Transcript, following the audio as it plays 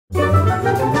All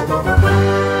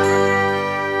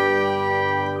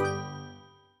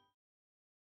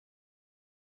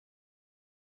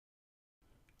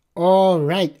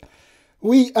right,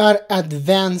 we are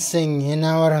advancing in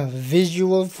our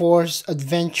Visualforce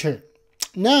adventure.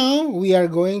 Now we are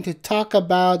going to talk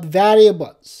about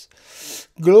variables,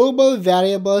 global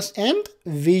variables, and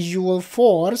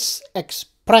Visualforce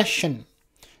expression,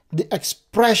 the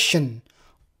expression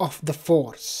of the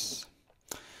force.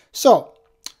 So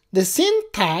the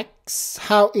syntax,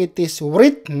 how it is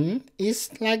written, is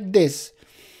like this: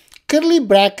 curly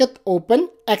bracket open,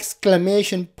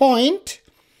 exclamation point,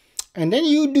 and then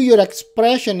you do your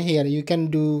expression here. You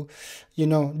can do,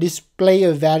 display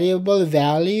a variable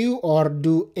value or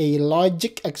do a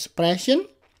logic expression,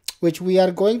 which we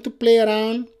are going to play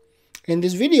around in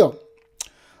this video.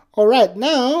 All right,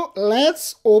 now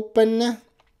let's open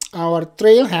our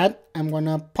Trailhead. I'm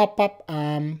gonna pop up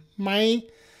my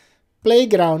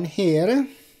playground here,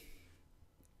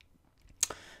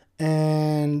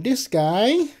 and this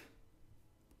guy.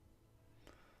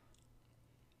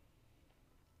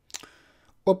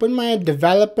 Open my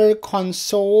developer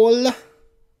console,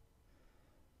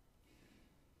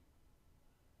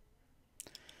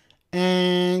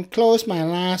 and close my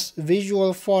last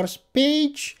Visualforce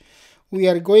page. We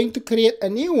are going to create a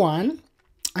new one,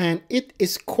 and it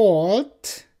is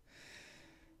called,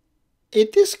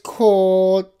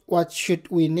 what should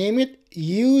we name it?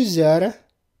 User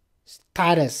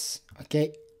status.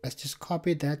 Okay, let's just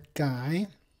copy that guy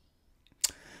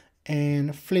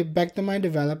and flip back to my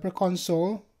developer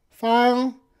console,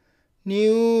 file,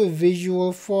 new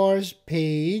Visualforce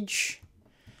page,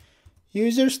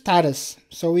 user status.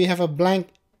 So we have a blank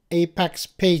Apex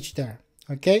page there.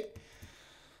 Okay,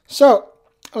 so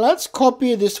let's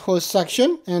copy this whole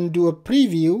section and do a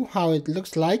preview how it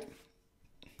looks like.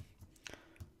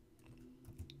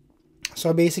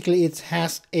 So basically it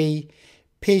has a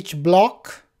page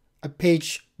block, The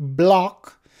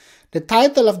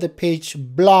title of the page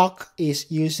block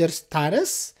is user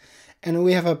status, and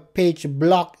we have a page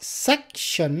block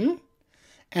section,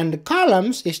 and the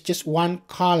columns is just one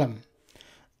column.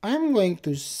 I'm going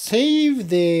to save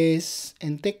this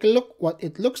and take a look what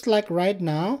it looks like right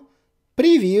now.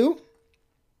 Preview.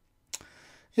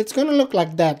 It's gonna look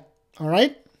like that. All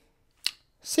right,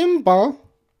 simple.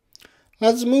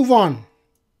 Let's move on.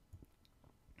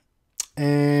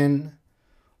 And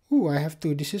I have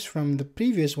to, this is from the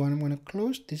previous one. I'm going to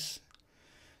close this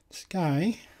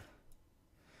guy.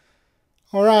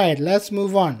 All right, let's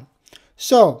move on.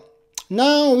 So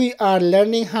now we are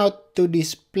learning how to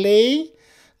display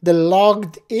the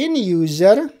logged in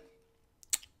user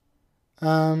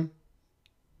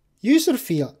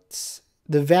fields,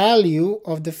 the value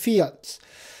of the fields.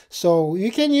 So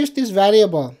you can use this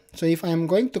variable. So if I'm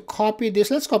going to copy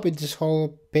this, let's copy this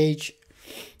whole page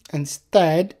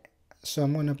instead. So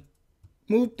I'm going to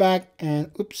move back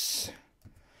and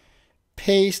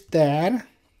paste there.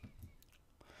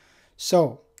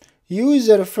 So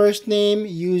user first name,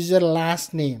 user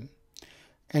last name,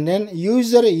 and then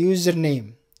user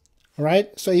username. All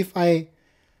right. So if I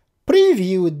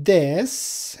preview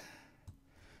this,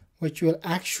 which will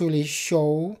actually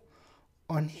show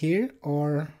on here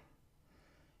or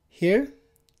here,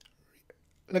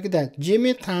 look at that,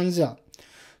 Jimmy Tanzel.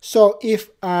 So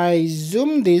if I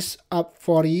zoom this up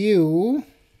for you,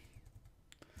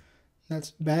 that's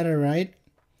better, right?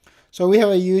 So we have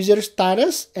a user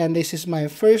status, and this is my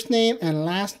first name and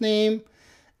last name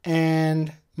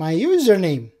and my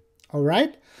username. All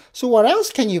right. So what else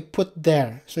can you put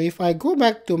there? So if I go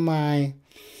back to my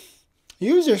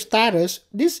user status,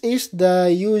 this is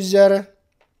the user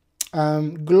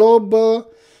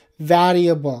global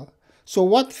variable. So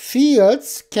what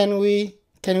fields can we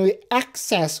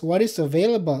access? What is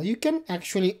available? You can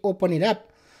actually open it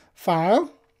up.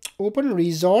 File, open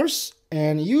resource,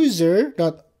 and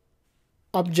user.object,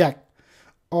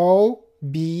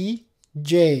 obj.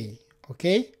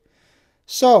 Okay,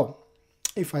 so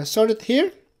if I sort it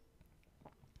here,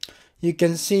 you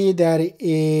can see that it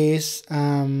is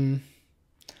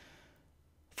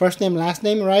first name, last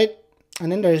name, right?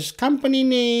 And then there's company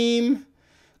name,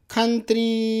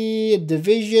 country,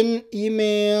 division,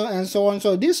 email, and so on.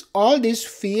 So all these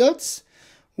fields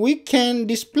we can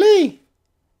display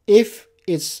if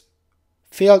it's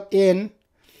filled in,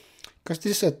 because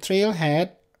this is a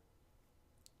Trailhead.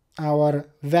 Our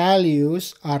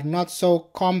values are not so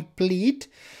complete,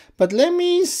 but let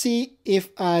me see if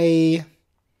I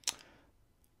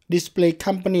display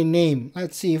company name.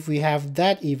 Let's see if we have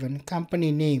that even,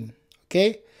 company name.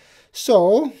 Okay,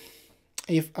 so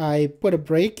if I put a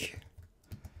break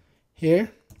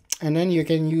here, and then you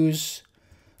can use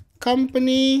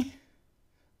company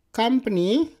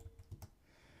company,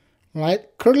 right?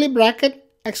 Curly bracket,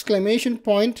 exclamation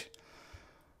point,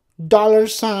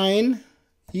 $,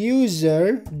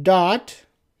 user dot.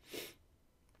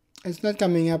 It's not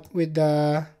coming up with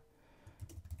the,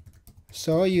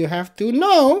 so you have to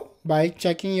know by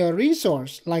checking your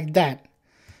resource like that.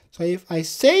 So if I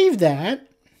save that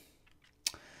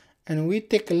and we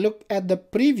take a look at the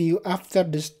preview after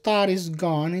the star is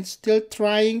gone, it's still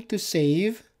trying to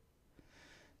save.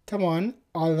 Come on,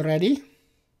 already.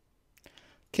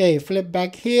 Okay, flip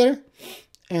back here,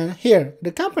 and here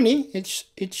the company, it's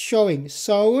showing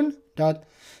zone.io.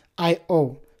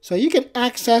 So you can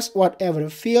access whatever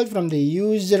field from the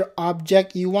user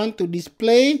object you want to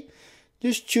display.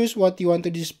 Just choose what you want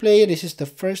to display. This is the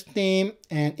first name,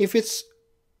 and if it's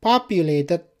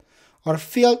populated or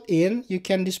filled in, you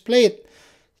can display it.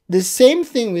 The same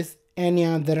thing with any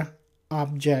other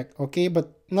object, okay?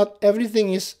 But not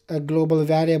everything is a global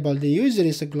variable. The user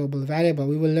is a global variable.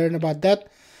 We will learn about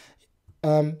that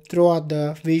throughout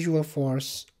the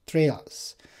Visualforce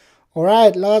trails. All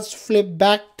right, let's flip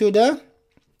back to the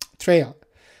trail.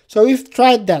 So we've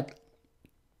tried that.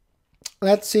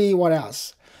 Let's see what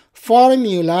else.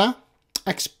 Formula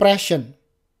expression.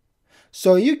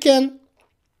 So you can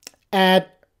add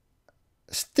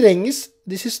strings.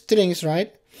 This is strings,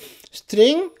 right?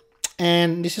 String,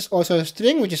 and this is also a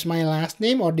string, which is my last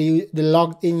name or the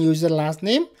logged in user last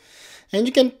name. And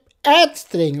you can add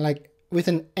string like with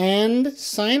an and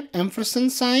sign,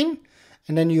 ampersand sign,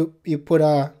 and then you put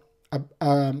a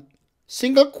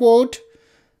single quote,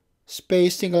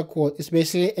 space, single quote. It's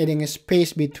basically adding a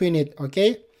space between it,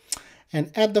 okay? And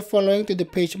add the following to the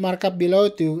page markup below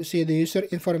to see the user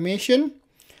information.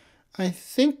 I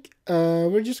think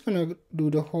we're just gonna do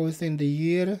the whole thing, the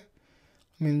year.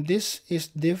 I mean, this is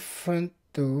different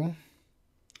though.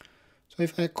 So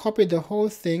if I copy the whole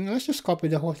thing, let's just copy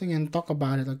the whole thing and talk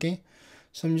about it, okay?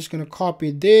 So I'm just gonna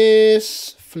copy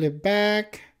this, flip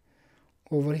back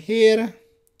over here.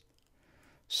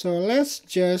 So let's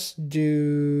just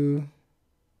do,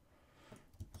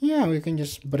 yeah, we can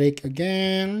just break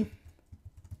again.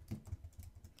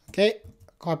 Okay,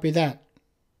 copy that,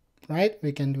 right?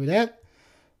 We can do that.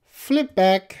 Flip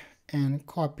back and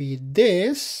copy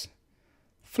this.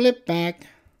 Flip back,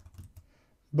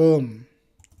 boom.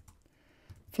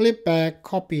 Flip back,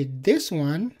 copy this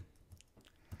one,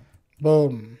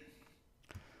 boom.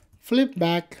 Flip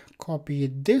back, copy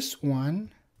this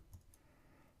one,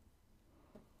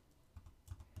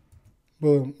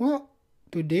 boom. Well,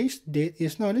 today's date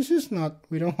is, no, this is not,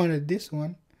 we don't want this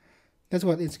one. That's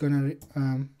what it's gonna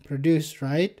produce,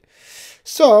 right?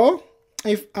 So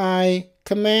if I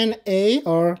Command A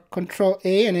or Control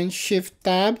A and then Shift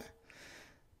Tab,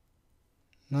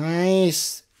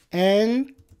 nice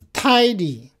and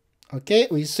tidy. Okay,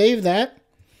 we save that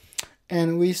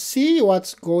and we see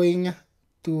what's going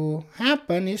to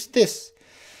happen is this.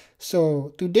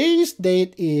 So today's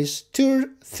date is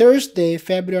Thursday,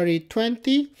 February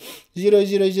 20, 000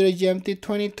 GMT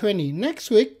 2020. Next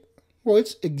week, oh,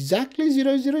 it's exactly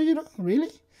 000, really?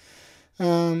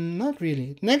 Not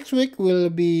really. Next week will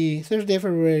be Thursday,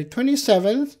 February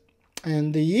 27th,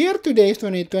 and the year today is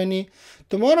 2020.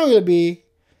 Tomorrow will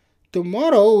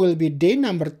be day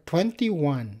number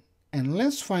 21, and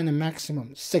let's find a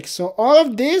maximum 6. So all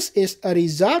of this is a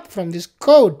result from this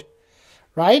code,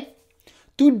 right?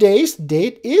 Today's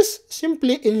date is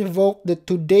simply invoke the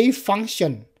today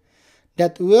function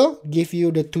that will give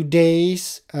you the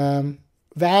today's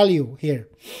value here.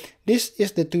 This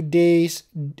is the today's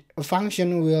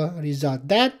function will result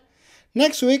that.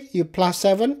 Next week you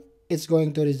 +7, it's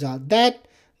going to result that.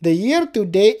 The year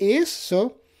today is,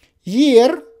 so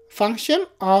year function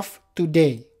of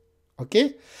today,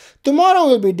 okay? Tomorrow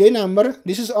will be day number.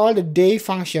 This is all the day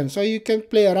function, so you can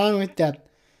play around with that.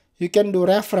 You can do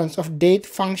reference of date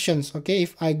functions, okay?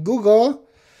 If I Google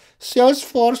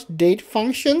Salesforce date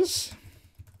functions,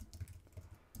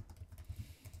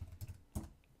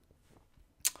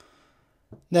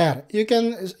 there you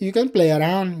can play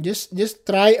around, just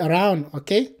try around,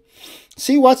 okay?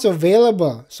 See what's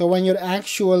available. So when you're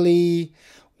actually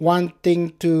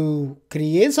wanting to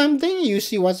create something, you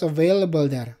see what's available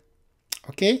there,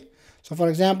 okay? So for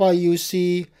example, you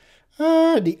see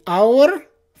the hour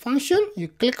function, you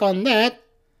click on that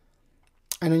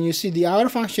and then you see the hour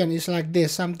function is like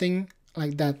this, something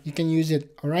like that. You can use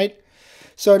it, all right?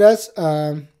 So that's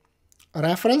a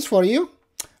reference for you.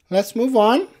 Let's move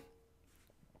on.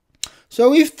 So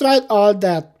we've tried all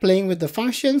that, playing with the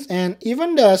functions and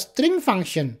even the string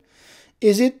function.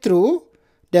 Is it true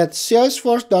that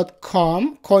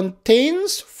Salesforce.com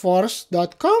contains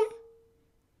force.com?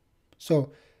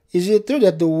 So Is it true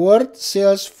that the word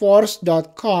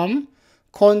salesforce.com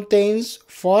contains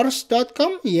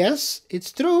force.com? Yes,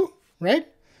 it's true, right?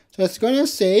 So it's gonna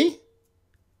say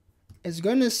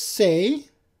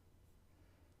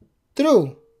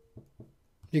true,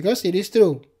 because it is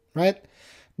true, right?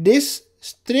 This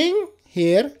string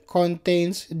here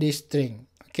contains this string.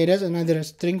 Okay, that's another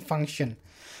string function.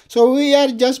 So we are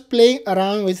just playing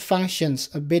around with functions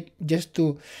a bit, just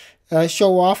to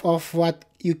show off of what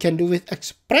you can do with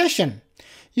expression.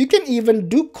 You can even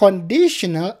do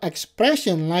conditional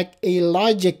expression like a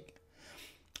logic.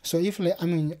 So if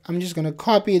I'm just gonna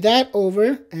copy that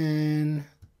over and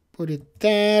put it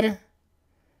there,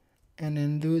 and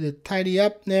then do the tidy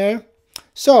up there.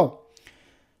 So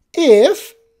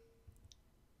if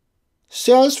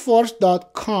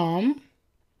Salesforce.com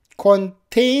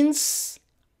contains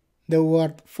the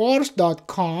word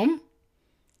force.com,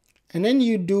 and then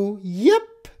you do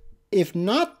yep, if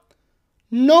not,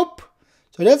 nope.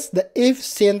 So that's the if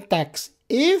syntax.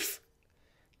 If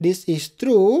this is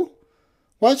true,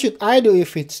 what should I do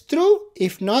if it's true?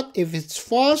 If not, if it's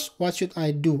false, what should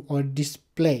I do or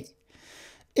display?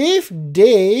 If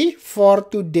day for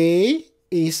today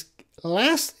is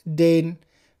less than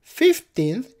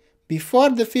 15th, before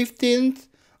the 15th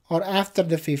or after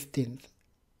the 15th,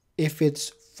 if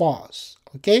it's false.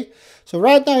 Okay, so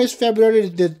right now is February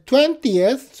the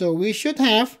 20th, so we should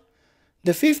have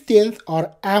the 15th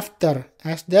or after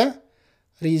as the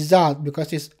result,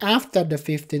 because it's after the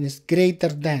 15th is greater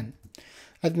than.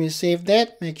 Let me save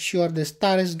that, make sure the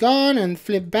star is gone, and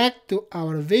flip back to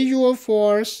our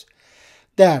Visualforce.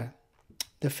 There,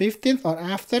 the 15th or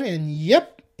after, and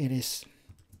yep, it is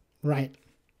right.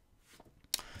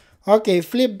 Okay,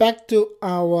 flip back to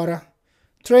our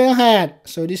Trailhead.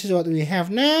 So this is what we have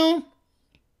now,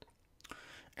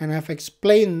 and I've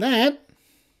explained that,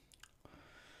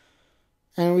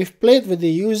 and we've played with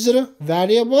the user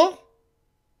variable,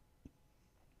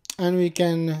 and we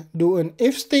can do an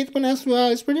if statement as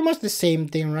well. It's pretty much the same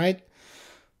thing, right?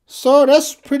 So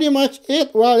that's pretty much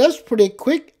it. Well, that's pretty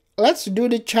quick. Let's do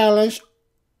the challenge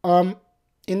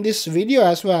in this video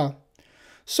as well.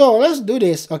 So let's do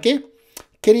this. Okay,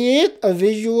 create a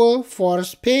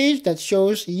Visualforce page that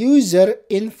shows user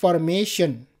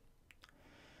information.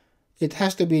 It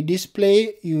has to be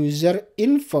display user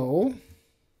info.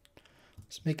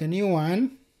 Let's make a new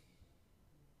one.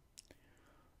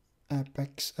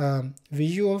 Apex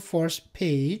Visualforce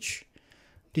page,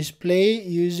 display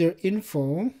user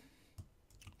info.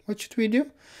 What should we do?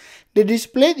 The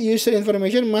displayed user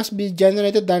information must be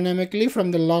generated dynamically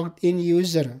from the logged in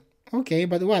user. Okay,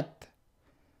 but what?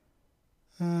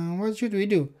 What should we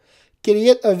do?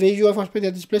 Create a Visualforce page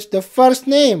that displays the first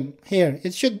name here.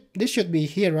 This should be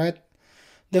here, right?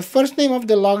 The first name of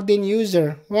the logged in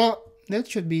user. Well, that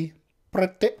should be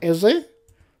pretty easy.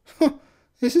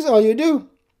 This is all you do.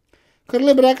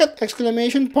 Curly bracket,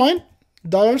 exclamation point,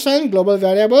 $, global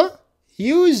variable,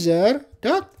 user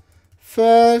dot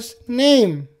first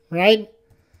name, right?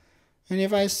 And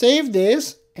if I save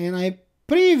this and I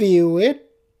preview it,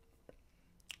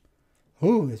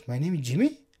 oh, is my name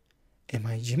Jimmy? Am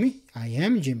I Jimmy? I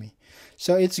am Jimmy.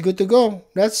 So it's good to go.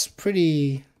 That's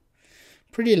pretty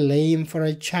lame for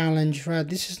a challenge, right?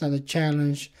 This is not a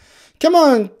challenge. Come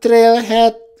on,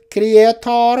 Trailhead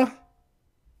creator.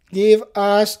 Give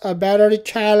us a better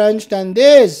challenge than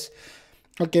this.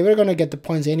 Okay, we're gonna get the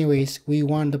points anyways. We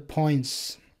want the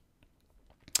points.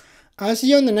 I'll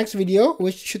see you on the next video,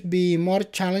 which should be more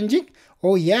challenging.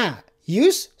 Oh yeah,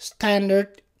 use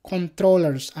standard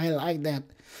controllers. I like that.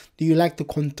 Do you like to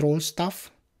control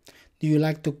stuff? Do you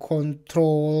like to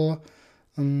control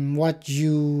what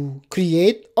you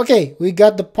create? Okay, we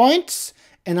got the points,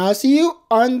 and I'll see you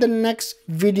on the next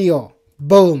video.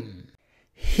 Boom.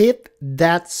 Hit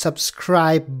that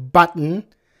subscribe button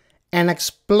and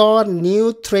explore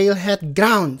new Trailhead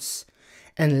grounds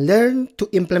and learn to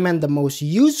implement the most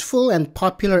useful and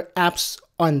popular apps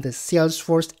on the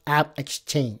Salesforce App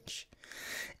Exchange.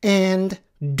 And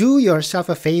do yourself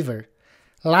a favor,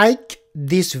 like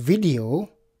this video,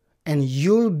 and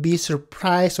you'll be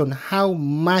surprised on how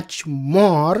much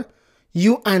more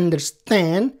you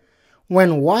understand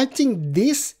when watching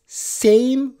this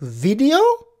same video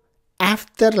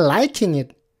after liking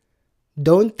it.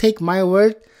 Don't take my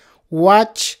word.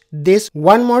 Watch this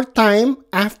one more time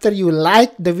after you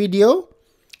like the video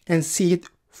and see it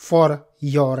for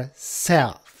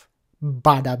yourself.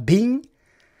 Bada bing,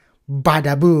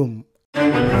 bada boom.